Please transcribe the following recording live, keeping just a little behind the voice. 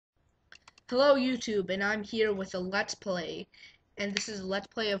Hello YouTube, and I'm here with a Let's Play, and this is a Let's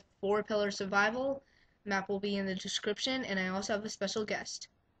Play of 4 Pillar Survival. Map will be in the description, and I also have a special guest.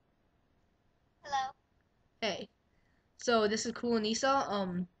 Hello. Hey. So this is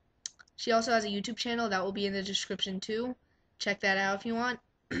KoolAnisah. She also has a YouTube channel that will be in the description too. Check that out if you want.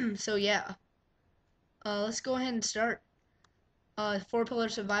 So yeah. Let's go ahead and start. 4 Pillar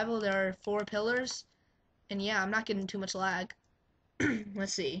Survival, there are 4 pillars, and yeah, I'm not getting too much lag.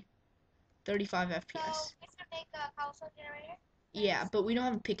 Let's see. 35 FPS. So, we should make a household generator? Yeah, but we don't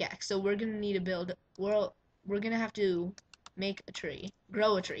have a pickaxe, so we're gonna need to build. We're gonna have to make a tree,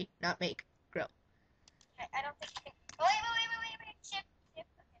 grow a tree, not make, grow. I don't think you can. Oh, wait. Shift.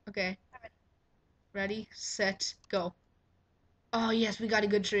 Okay, I'm ready. ready, set, go. Oh yes, we got a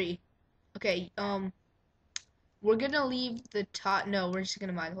good tree. Okay, we're gonna leave the top. No, we're just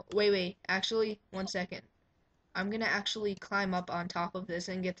gonna mine. Wait. Actually, 1 second. I'm gonna actually climb up on top of this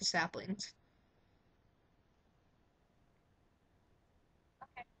and get the saplings.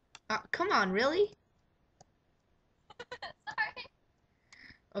 Okay. Come on, really? Sorry.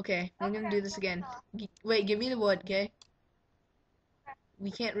 Okay, we're gonna Okay, do this again. Wait, give me the wood, okay?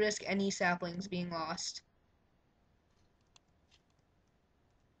 We can't risk any saplings being lost.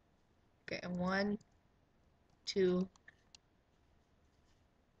 Okay, 1, 2,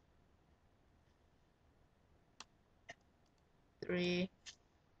 3.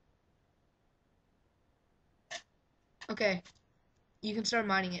 Okay, you can start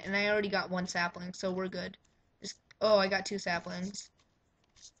mining it, and I already got 1 sapling, so we're good. Oh, I got 2 saplings.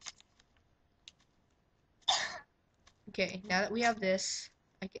 Okay, now that we have this,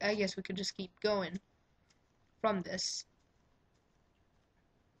 I guess we could just keep going from this.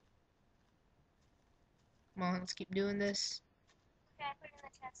 Come on, let's keep doing this. Okay, I put it in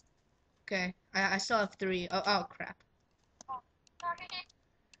the chest. Okay, I still have 3. Oh crap. Oh, sorry.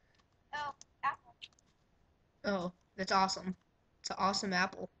 Oh, apple. Oh, that's awesome. It's an awesome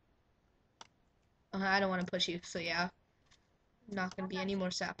apple. I don't want to push you, so yeah. Not going to be any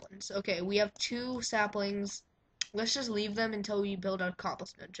more saplings. Okay, we have 2 saplings. Let's just leave them until we build our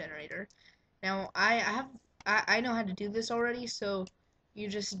cobblestone generator. Now, I know how to do this already, so you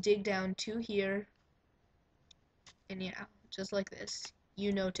just dig down 2 here, and yeah, just like this.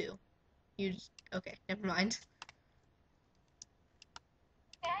 You know too. Okay, never mind.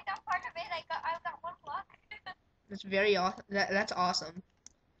 Okay, I got part of it. I got 1 block. That's very awesome. That's awesome.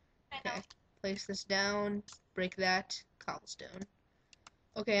 I know. Okay, place this down, break that, cobblestone.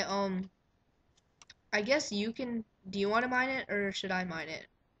 Okay, I guess you can. Do you want to mine it, or should I mine it?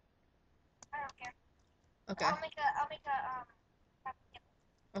 I don't care. Okay. I'll make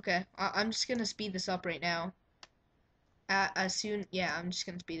a Okay, I'm just gonna speed this up right now. Yeah, I'm just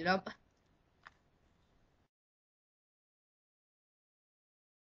gonna speed it up.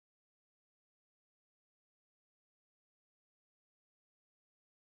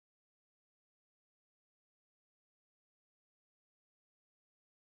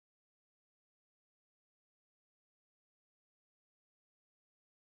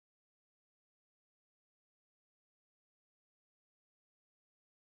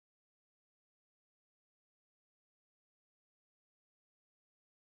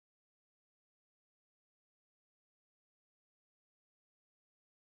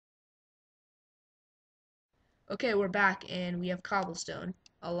 Okay, we're back, and we have cobblestone.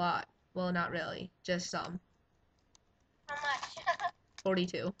 A lot. Well, not really, just some. How much?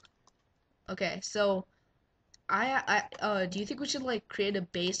 42. Okay, so do you think we should like create a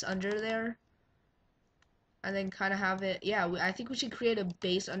base under there, and then kind of have it? Yeah, I think we should create a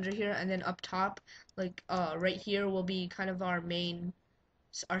base under here, and then up top, like right here will be kind of our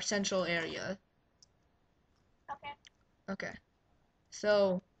central area. Okay. Okay,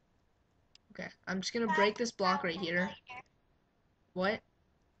 so okay, I'm just gonna break this block right here. What?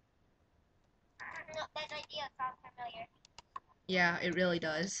 No, that idea sounds familiar. Yeah, it really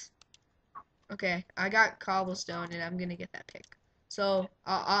does. Okay, I got cobblestone, and I'm gonna get that pick. So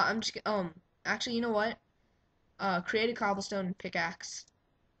I'm just actually, you know what? Create a cobblestone pickaxe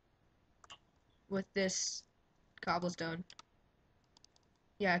with this cobblestone.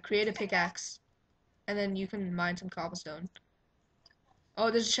 Yeah, create a pickaxe, and then you can mine some cobblestone. Oh,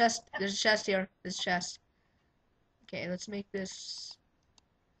 there's a chest. There's a chest here. There's a chest. Okay, let's make this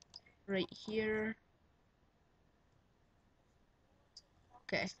right here.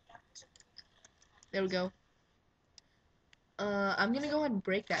 Okay, there we go. I'm gonna go ahead and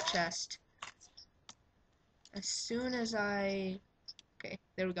break that chest as soon as Okay,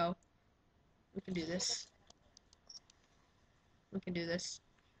 there we go. We can do this. We can do this.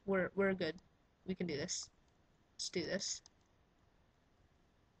 We're good. We can do this. Let's do this.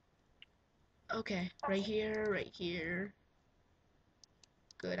 Okay, right here, right here.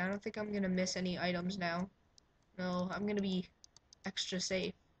 Good. I don't think I'm gonna miss any items now. No, I'm gonna be extra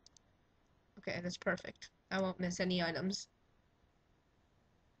safe. Okay, that's perfect. I won't miss any items.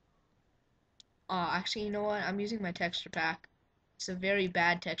 Actually, you know what? I'm using my texture pack. It's a very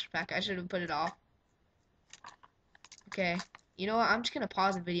bad texture pack. I should have put it off. Okay. You know what? I'm just gonna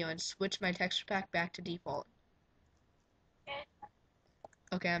pause the video and switch my texture pack back to default.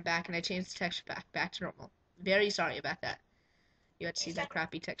 Okay, I'm back and I changed the texture pack back to normal. Very sorry about that. You had to see that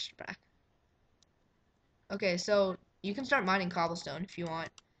crappy texture pack. Okay, so you can start mining cobblestone if you want.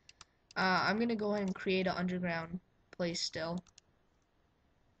 I'm gonna go ahead and create an underground place still.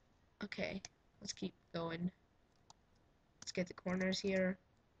 Okay, let's keep going. Let's get the corners here.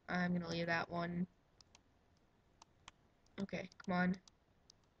 I'm gonna leave that one. Okay, come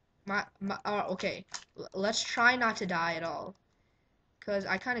on. Okay. Let's try not to die at all. Because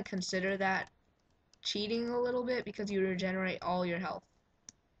I kind of consider that cheating a little bit because you regenerate all your health.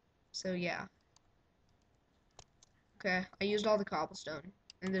 So, yeah. Okay, I used all the cobblestone.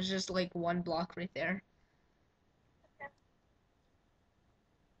 And there's just like one block right there.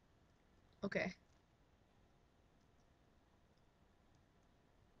 Okay.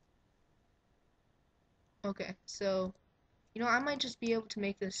 Okay, so, you know, I might just be able to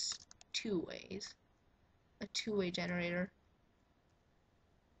make this two ways. A two-way generator.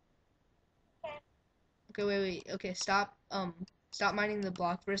 Okay, wait. Okay, stop mining the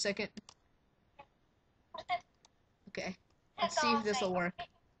block for a second. Okay. Let's see if this will work.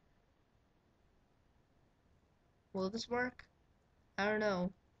 Will this work? I don't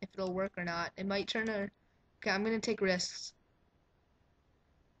know if it'll work or not. It might turn a... Okay, I'm gonna take risks.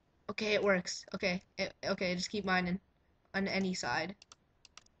 Okay, it works. Okay, okay, just keep mining on any side.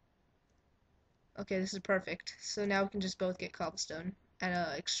 Okay, this is perfect. So now we can just both get cobblestone at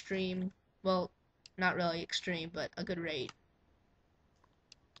a extreme, well, not really extreme, but a good rate.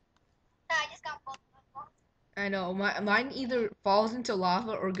 I just got both of them. I know, mine either falls into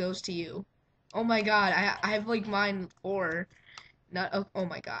lava or goes to you. Oh my god, I have like mine or not. Oh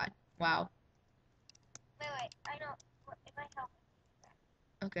my god, wow. Wait, I know. It might help.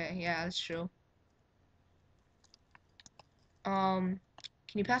 Okay, yeah, that's true. Can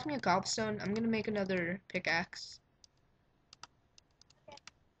you pass me a cobblestone? I'm gonna make another pickaxe. Okay.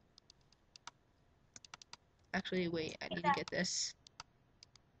 Actually, wait, I need to get this.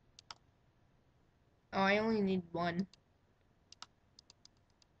 Oh, I only need one.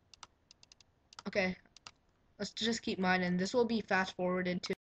 Okay, let's just keep mining. This will be fast forwarded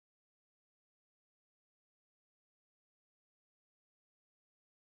to.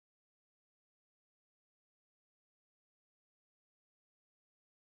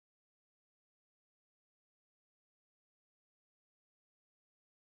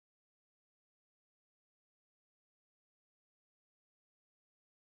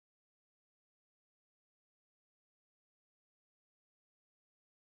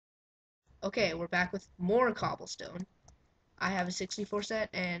 Okay, we're back with more cobblestone. I have a 64 set,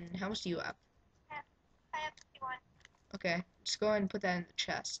 and how much do you have? I have 51. Okay, just go ahead and put that in the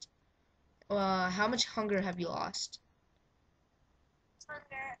chest. How much hunger have you lost?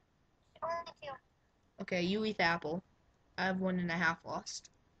 Hunger. Only 2. Okay, you eat the apple. I have 1.5 lost.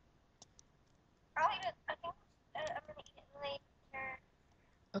 I'll eat it. I think I'm gonna eat it later.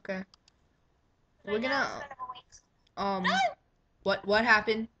 Okay. We're Right now, it's gonna, kind of a waste. um, No! what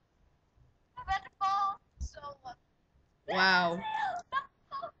happened? I'm about to fall. So, Wow. I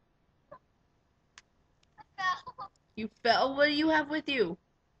fell. You fell? What do you have with you?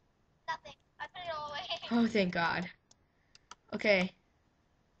 Nothing. I put it all away. Oh, thank God. Okay.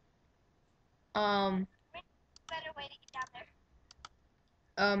 Um, Better way to get down there.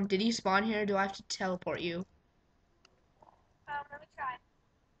 did you spawn here? Do I have to teleport you? Let me try.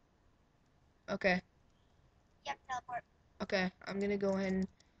 Okay. Yep, teleport. Okay. I'm gonna go ahead and,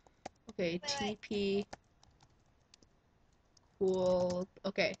 okay, Wait. TP, cool.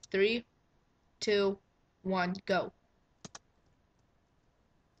 Okay, 3, 2, 1, go.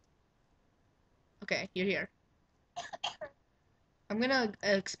 Okay, you're here. I'm gonna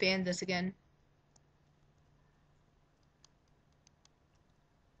expand this again.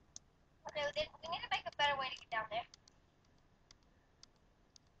 Okay, we need to make a better way to get down there.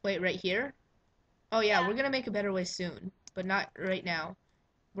 Wait, right here? Oh yeah, Yeah. we're gonna make a better way soon, but not right now.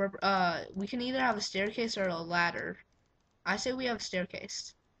 We can either have a staircase or a ladder. I say we have a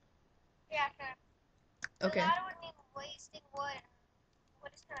staircase. Yeah, sure. The Okay. ladder would mean wasting wood.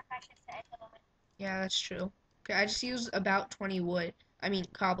 Wood is kind of precious at the moment. Yeah, that's true. Okay, I just used about 20 wood. I mean,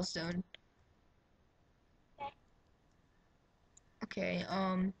 cobblestone. Okay. Okay,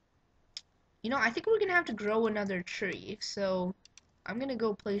 You know, I think we're gonna have to grow another tree. So I'm gonna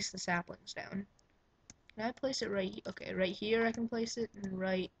go place the saplings down. Can I place it right? Okay, right here I can place it, and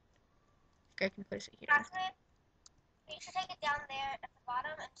right. I can place it here. Actually, you should take it down there at the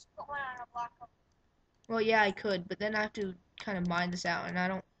bottom and just put one on a block of. Well, yeah, I could, but then I have to kind of mine this out, and I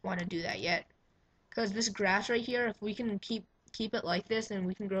don't want to do that yet. Cause this grass right here, if we can keep it like this, then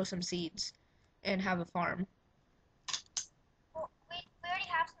we can grow some seeds, and have a farm. Well, we already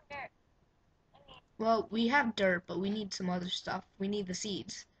have some dirt. I mean, Well, we have dirt, but we need some other stuff. We need the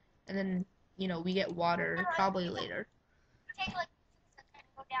seeds, and then we get water no, probably later. take like and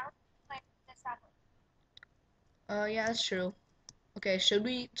go down, plant this apple. Yeah, that's true. Okay, should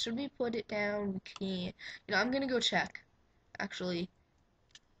we put it down? We can. I'm gonna go check. Actually,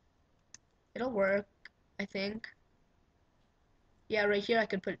 it'll work, I think. Yeah, right here I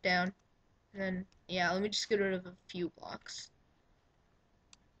could put it down. And then, yeah, let me just get rid of a few blocks.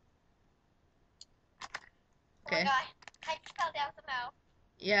 Oh my Okay. god, I just fell down somehow.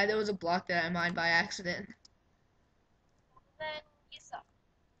 Yeah, there was a block that I mined by accident. Then you suck.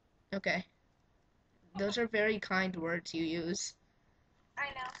 Okay. Those are very kind words you use. I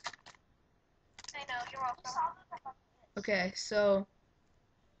know. I know. You're welcome. Okay, so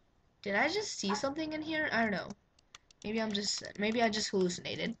did I just see something in here? I don't know. Maybe I just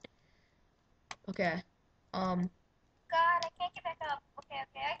hallucinated. Okay. God, I can't get back up. Okay, I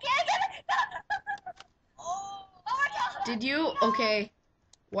can't get back up. Oh my god. Did you? Okay.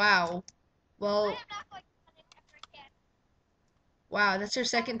 Wow. I Well, am not going to run it ever again. wow, that's your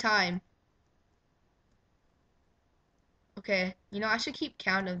second time. Okay. I should keep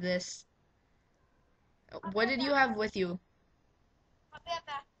count of this. I'll be What right did you back. have with you? I'll be right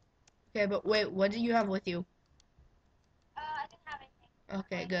back. Okay, but wait, what did you have with you? I didn't have anything.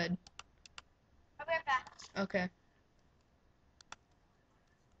 Okay, good. I'll be right back. Okay.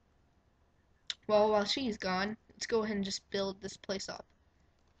 Well, while she's gone, let's go ahead and just build this place up.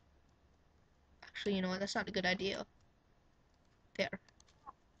 Actually, you know what? That's not a good idea. There.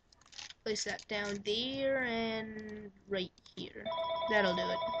 Place that down there and right here. That'll do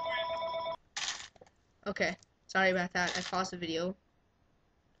it. Okay. Sorry about that. I paused the video.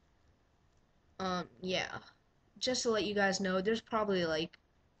 Yeah. Just to let you guys know, there's probably like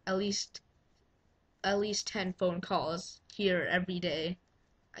at least 10 phone calls here every day.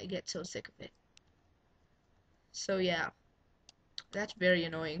 I get so sick of it. So yeah, that's very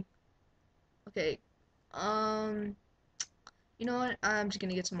annoying. Okay. Um, you know what? I'm just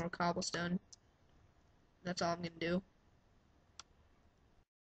gonna get some more cobblestone. That's all I'm gonna do.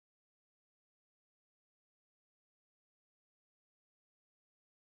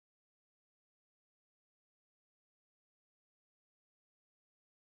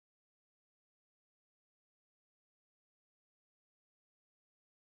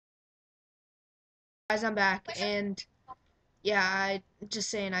 Guys, I'm back, and yeah, I just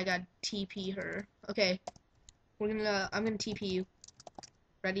saying I got TP her. Okay, I'm gonna TP you.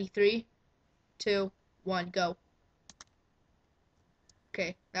 Ready? 3, 2, 1, go.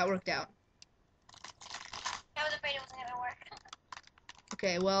 Okay, that worked out. I was afraid it wasn't gonna work.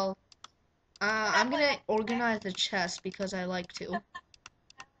 Okay, well, I'm gonna organize the chest because I like to.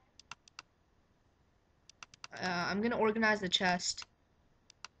 I'm gonna organize the chest.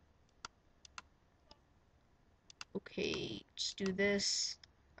 Okay, just do this.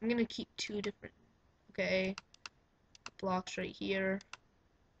 I'm gonna keep 2 different. Okay, blocks right here.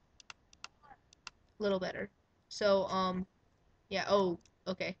 A little better. So, yeah. Oh,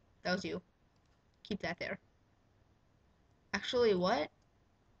 okay, that was you. Keep that there. Actually, what?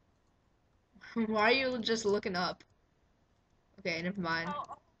 Why are you just looking up? Okay, never mind.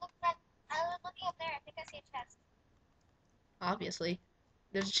 Oh, look at. I was looking up there. I think I see a chest. Obviously,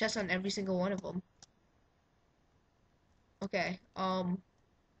 there's a chest on every single one of them. Okay, that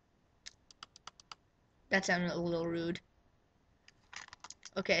sounded a little rude.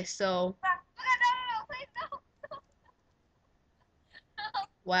 Okay, so, No, please no. No.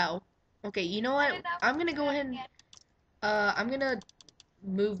 wow. Okay, you know what? I'm gonna go ahead and, I'm gonna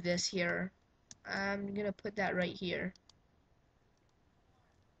move this here. I'm gonna put that right here.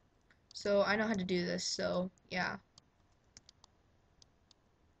 So, I know how to do this, so, yeah.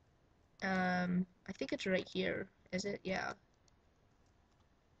 I think it's right here. Is it? Yeah.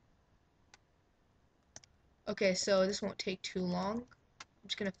 Okay, so this won't take too long. I'm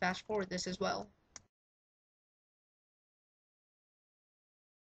just gonna fast forward this as well.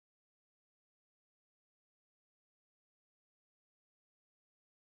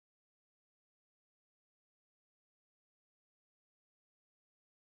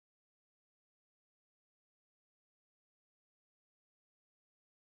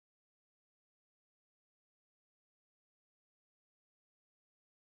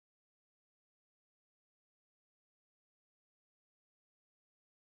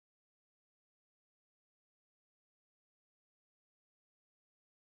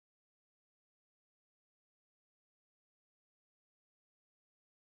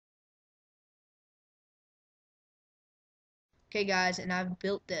 Okay, guys, and I've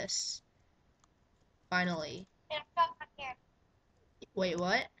built this. Finally. And stuck up here. Wait,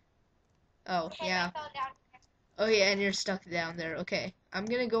 what? Oh, And yeah. I fell down here. Oh, yeah, and you're stuck down there. Okay, I'm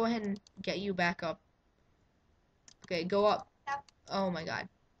gonna go ahead and get you back up. Okay, go up. No. Oh my god.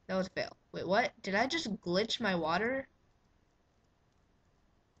 That was a fail. Wait, what? Did I just glitch my water?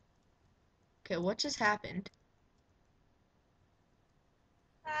 Okay, what just happened?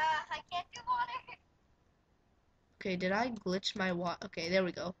 I can't do water. Okay, did I glitch my water? Okay, there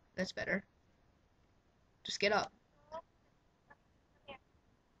we go. That's better. Just get up. Here.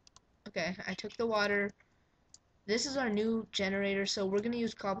 Okay, I took the water. This is our new generator, so we're gonna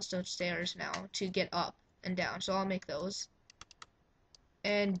use cobblestone stairs now to get up and down. So I'll make those.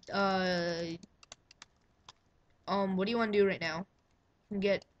 And what do you want to do right now? You can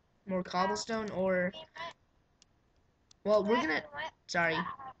get more cobblestone, or well, we're gonna. Sorry,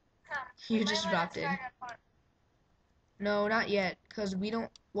 you just dropped in. No, not yet, cause we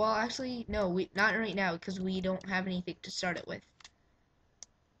don't. Well, actually, no, we not right now, because we don't have anything to start it with.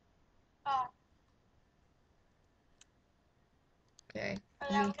 Oh. Okay. Oh,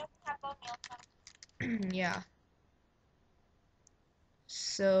 yeah, we don't have oatmeal. Yeah.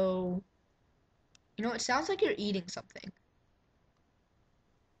 So, you know, it sounds like you're eating something.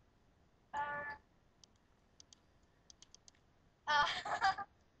 Um. Uh.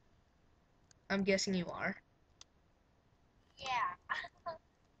 I'm guessing you are. Yeah.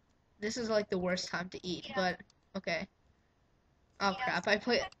 This is like the worst time to eat, Yeah. but okay. Oh Yeah. crap, I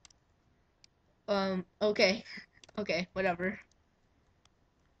put okay. Okay, whatever.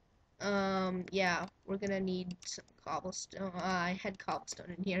 Yeah, we're gonna need some cobblestone. I had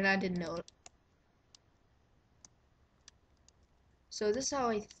cobblestone in here and I didn't know it. So this is how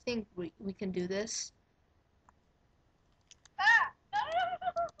I think we can do this. Ah! No, no, no,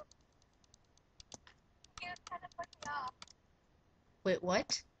 no. You kind of pushed me off. Wait,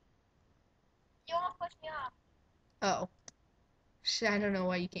 what? You almost pushed me off. Oh. Shit, I don't know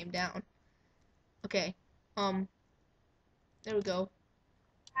why you came down. Okay. There we go.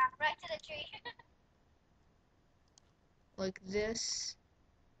 Right to the tree. Like this.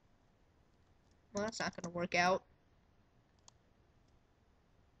 Well, that's not gonna work out.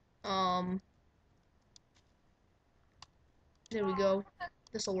 There we go.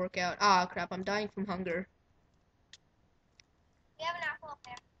 This'll work out. Ah, crap, I'm dying from hunger. We have an apple up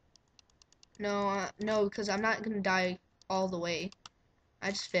there. No, no, because I'm not gonna die all the way.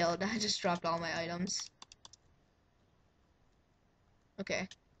 I just failed. I just dropped all my items. Okay,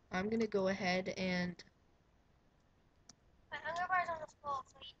 I'm gonna go ahead and... My hunger bar is almost full,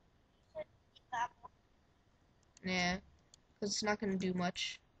 so you should eat the apple. Nah, because it's not gonna do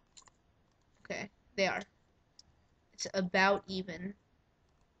much. Okay, they are. It's about even.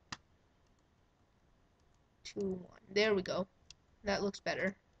 2, 1. There we go. That looks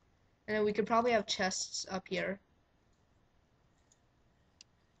better. And then we could probably have chests up here.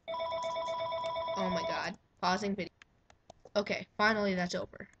 Oh my god. Pausing video. Okay, finally that's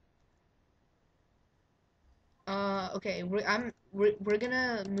over. Okay, we're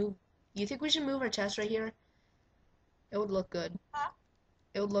gonna move. You think we should move our chest right here? It would look good. Huh?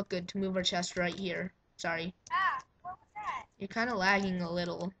 It would look good to move our chest right here. Sorry. Ah, what was that? You're kind of lagging a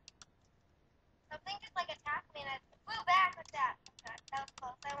little. Something just like attacked me and I flew back with that. Okay, that was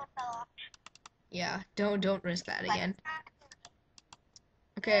close. I almost fell off. Yeah, don't risk that Like, again. I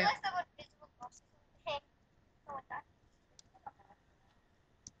Okay. realized that was visible ghosts or something. Oh my god.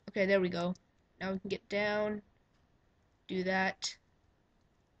 Okay, there we go. Now we can get down. Do that.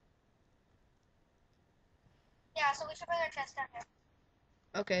 Yeah, so we should bring our chest down here.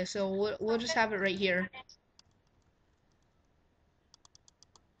 Okay, so we'll just have it right here.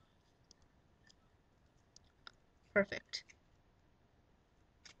 Perfect.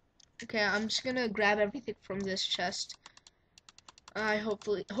 Okay, I'm just gonna grab everything from this chest.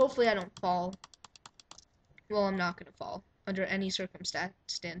 Hopefully I don't fall. Well, I'm not gonna fall under any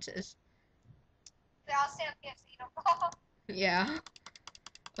circumstances. Okay, I'll stay up here so you don't fall. Yeah.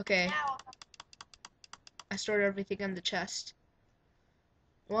 Okay, Now, I stored everything in the chest.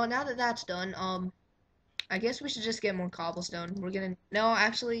 Well, now that that's done, I guess we should just get more cobblestone. No,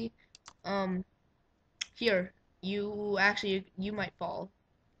 actually, here, you might fall.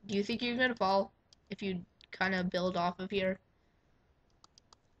 Do you think you're gonna fall if you kind of build off of here?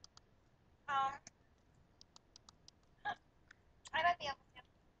 um, I might be able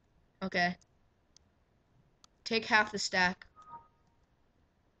to. Okay. Take half the stack.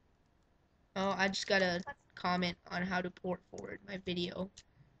 Oh, I just got a comment on how to port forward my video.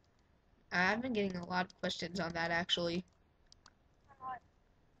 I've been getting a lot of questions on that actually.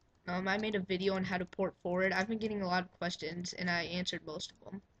 I made a video on how to port forward. I've been getting a lot of questions, and I answered most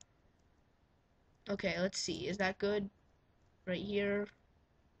of them. Okay, let's see. Is that good? Right here.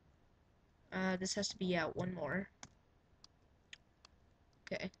 This has to be out one more.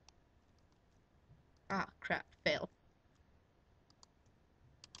 Okay. Ah, crap. Fail.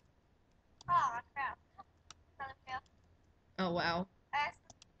 Oh, crap. Another fail. Oh, wow. I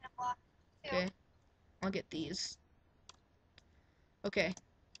accidentally hit a block. Two. Okay. I'll get these. Okay.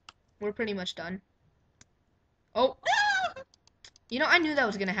 We're pretty much done. Oh! No! You know, I knew that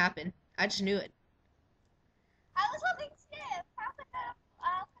was gonna happen. I just knew it. I was holding shift. How could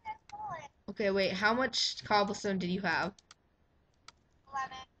I pull it? Okay, wait. How much cobblestone did you have?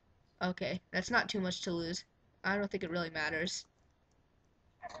 11. Okay. That's not too much to lose. I don't think it really matters.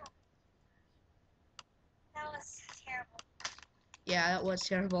 That was terrible. Yeah, that was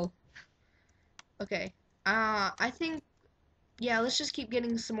terrible. Okay. I think, yeah, let's just keep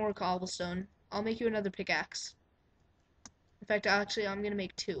getting some more cobblestone. I'll make you another pickaxe. In fact, actually, I'm gonna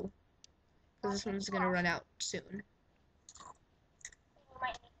make two. Because this one's gonna run out soon. You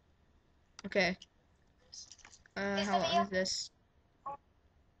might need Okay. Is How the long video- is this?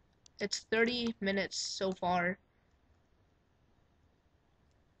 It's 30 minutes so far.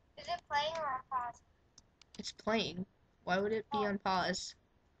 Is it playing or on pause? It's playing. Why would it be on pause?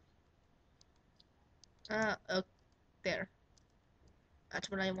 Oh, there.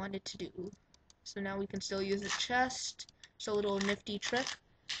 That's what I wanted to do. So now we can still use the chest. It's a little nifty trick.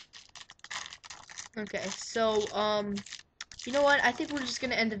 Okay, so, you know what? I think we're just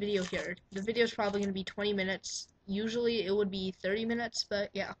gonna end the video here. The video's probably gonna be 20 minutes. Usually it would be 30 minutes, but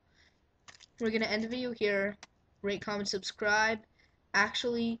yeah. We're gonna end the video here. Rate, comment, subscribe.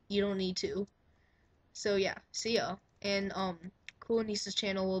 Actually, you don't need to. So yeah, see ya. And KoolAnisah's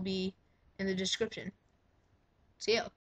channel will be in the description. See ya.